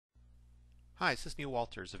Hi, this is Neal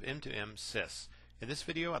Walters of M2MSys. In this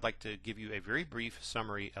video, I'd like to give you a very brief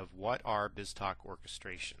summary of what are BizTalk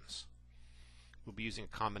orchestrations. We'll be using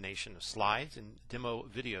a combination of slides and demo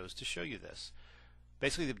videos to show you this.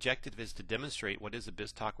 Basically, the objective is to demonstrate what is a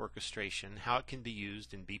BizTalk orchestration, how it can be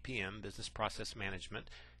used in BPM, Business Process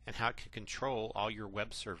Management, and how it can control all your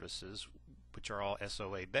web services, which are all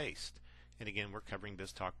SOA based. And again, we're covering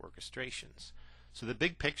BizTalk orchestrations. So the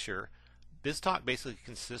big picture, BizTalk basically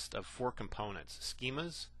consists of four components: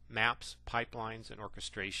 schemas, maps, pipelines, and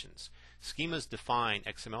orchestrations. Schemas define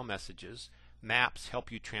XML messages. Maps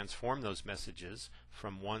help you transform those messages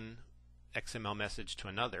from one XML message to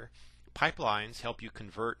another. Pipelines help you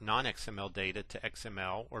convert non-XML data to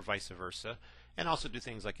XML or vice versa, and also do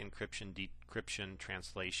things like encryption, decryption,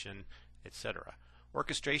 translation, etc.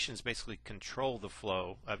 Orchestrations basically control the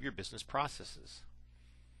flow of your business processes.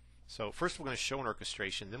 So first we're going to show an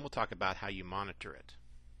orchestration, then we'll talk about how you monitor it.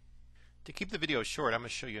 To keep the video short, I'm going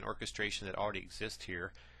to show you an orchestration that already exists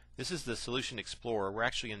here. This is the Solution Explorer. We're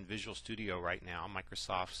actually in Visual Studio right now,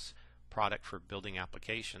 Microsoft's product for building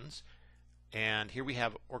applications. And here we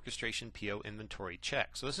have orchestration PO inventory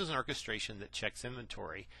check. So this is an orchestration that checks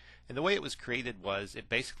inventory. And the way it was created was it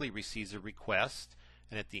basically receives a request,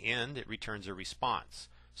 and at the end it returns a response.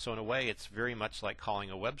 So in a way it's very much like calling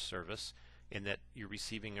a web service, in that you're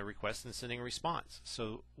receiving a request and sending a response.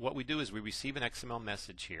 So what we do is we receive an XML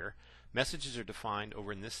message here. Messages are defined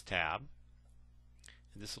over in this tab,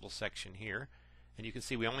 in this little section here, and you can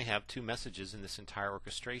see we only have two messages in this entire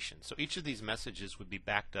orchestration. So each of these messages would be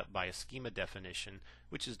backed up by a schema definition,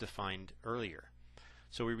 which is defined earlier.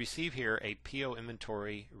 So we receive here a PO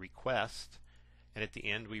inventory request, and at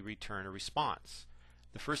the end we return a response.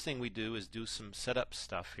 The first thing we do is do some setup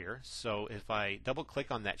stuff here. So if I double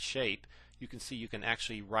click on that shape, you can see you can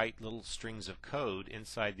actually write little strings of code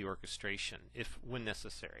inside the orchestration when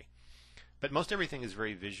necessary. But most everything is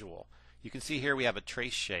very visual. You can see here we have a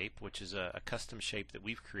trace shape, which is a custom shape that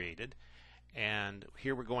we've created. And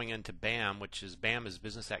here we're going into BAM, which is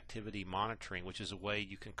Business Activity Monitoring, which is a way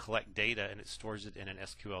you can collect data and it stores it in an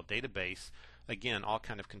SQL database. Again, all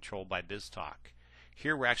kind of controlled by BizTalk.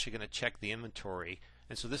 Here we're actually going to check the inventory,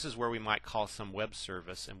 and so this is where we might call some web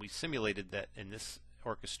service, and we simulated that in this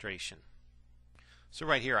orchestration. So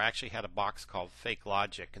right here I actually had a box called fake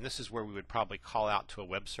logic, and this is where we would probably call out to a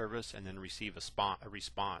web service and then receive a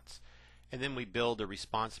response. And then we build a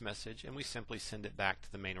response message and we simply send it back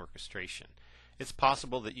to the main orchestration. It's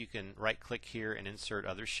possible that you can right click here and insert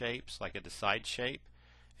other shapes like a decide shape,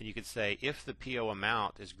 and you could say if the PO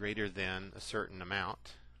amount is greater than a certain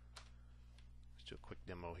amount. Let's do a quick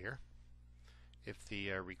demo here. If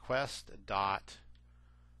the request dot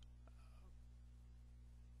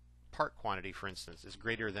part quantity, for instance, is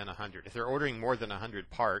greater than 100. If they're ordering more than 100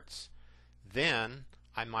 parts, then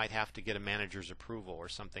I might have to get a manager's approval or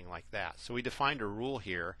something like that. So we defined a rule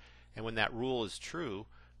here, and when that rule is true,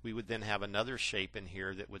 we would then have another shape in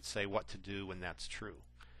here that would say what to do when that's true.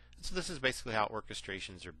 And so this is basically how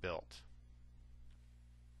orchestrations are built.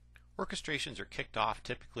 Orchestrations are kicked off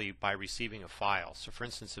typically by receiving a file. So for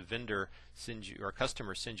instance, a vendor sends you, or a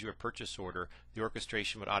customer sends you a purchase order, the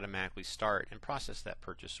orchestration would automatically start and process that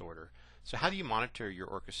purchase order. So how do you monitor your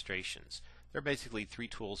orchestrations? There are basically three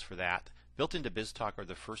tools for that. Built into BizTalk are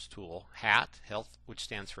the first tool, HAT, which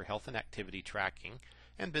stands for Health and Activity Tracking,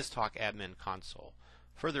 and BizTalk Admin Console.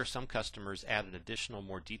 Further, some customers add an additional,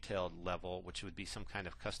 more detailed level, which would be some kind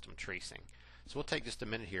of custom tracing. So we'll take just a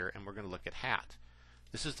minute here and we're going to look at HAT.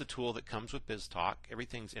 This is the tool that comes with BizTalk.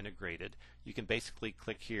 Everything's integrated. You can basically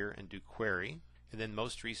click here and do query, and then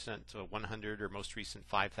most recent 100 or most recent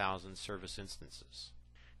 5,000 service instances.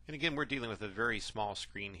 And again, we're dealing with a very small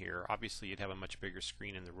screen here. Obviously, you'd have a much bigger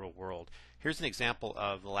screen in the real world. Here's an example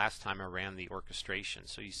of the last time I ran the orchestration.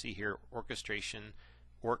 So you see here, orchestration,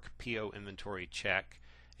 orc PO inventory check,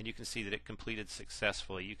 and you can see that it completed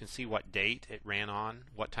successfully. You can see what date it ran on,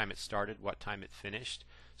 what time it started, what time it finished.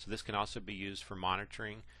 So this can also be used for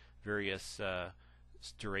monitoring various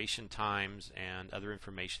duration times and other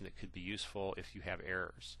information that could be useful if you have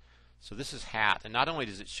errors. So this is HAT, and not only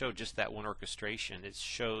does it show just that one orchestration, it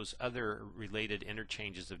shows other related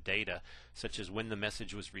interchanges of data, such as when the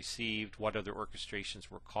message was received, what other orchestrations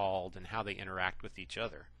were called, and how they interact with each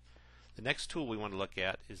other. The next tool we want to look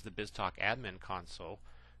at is the BizTalk Admin Console,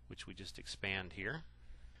 which we just expand here.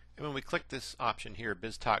 And when we click this option here,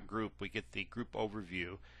 BizTalk Group, we get the group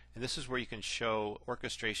overview, and this is where you can show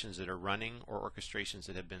orchestrations that are running or orchestrations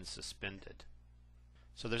that have been suspended.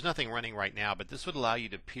 So there's nothing running right now, but this would allow you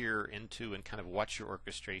to peer into and kind of watch your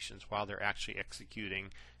orchestrations while they're actually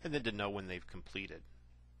executing, and then to know when they've completed.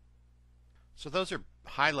 So those are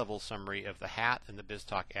high-level summary of the HAT and the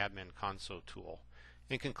BizTalk Admin Console tool.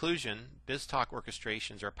 In conclusion, BizTalk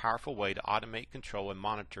orchestrations are a powerful way to automate, control, and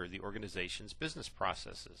monitor the organization's business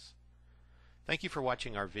processes. Thank you for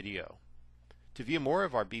watching our video. To view more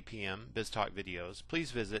of our BPM BizTalk videos,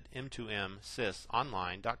 please visit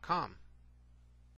M2MSysOnline.com.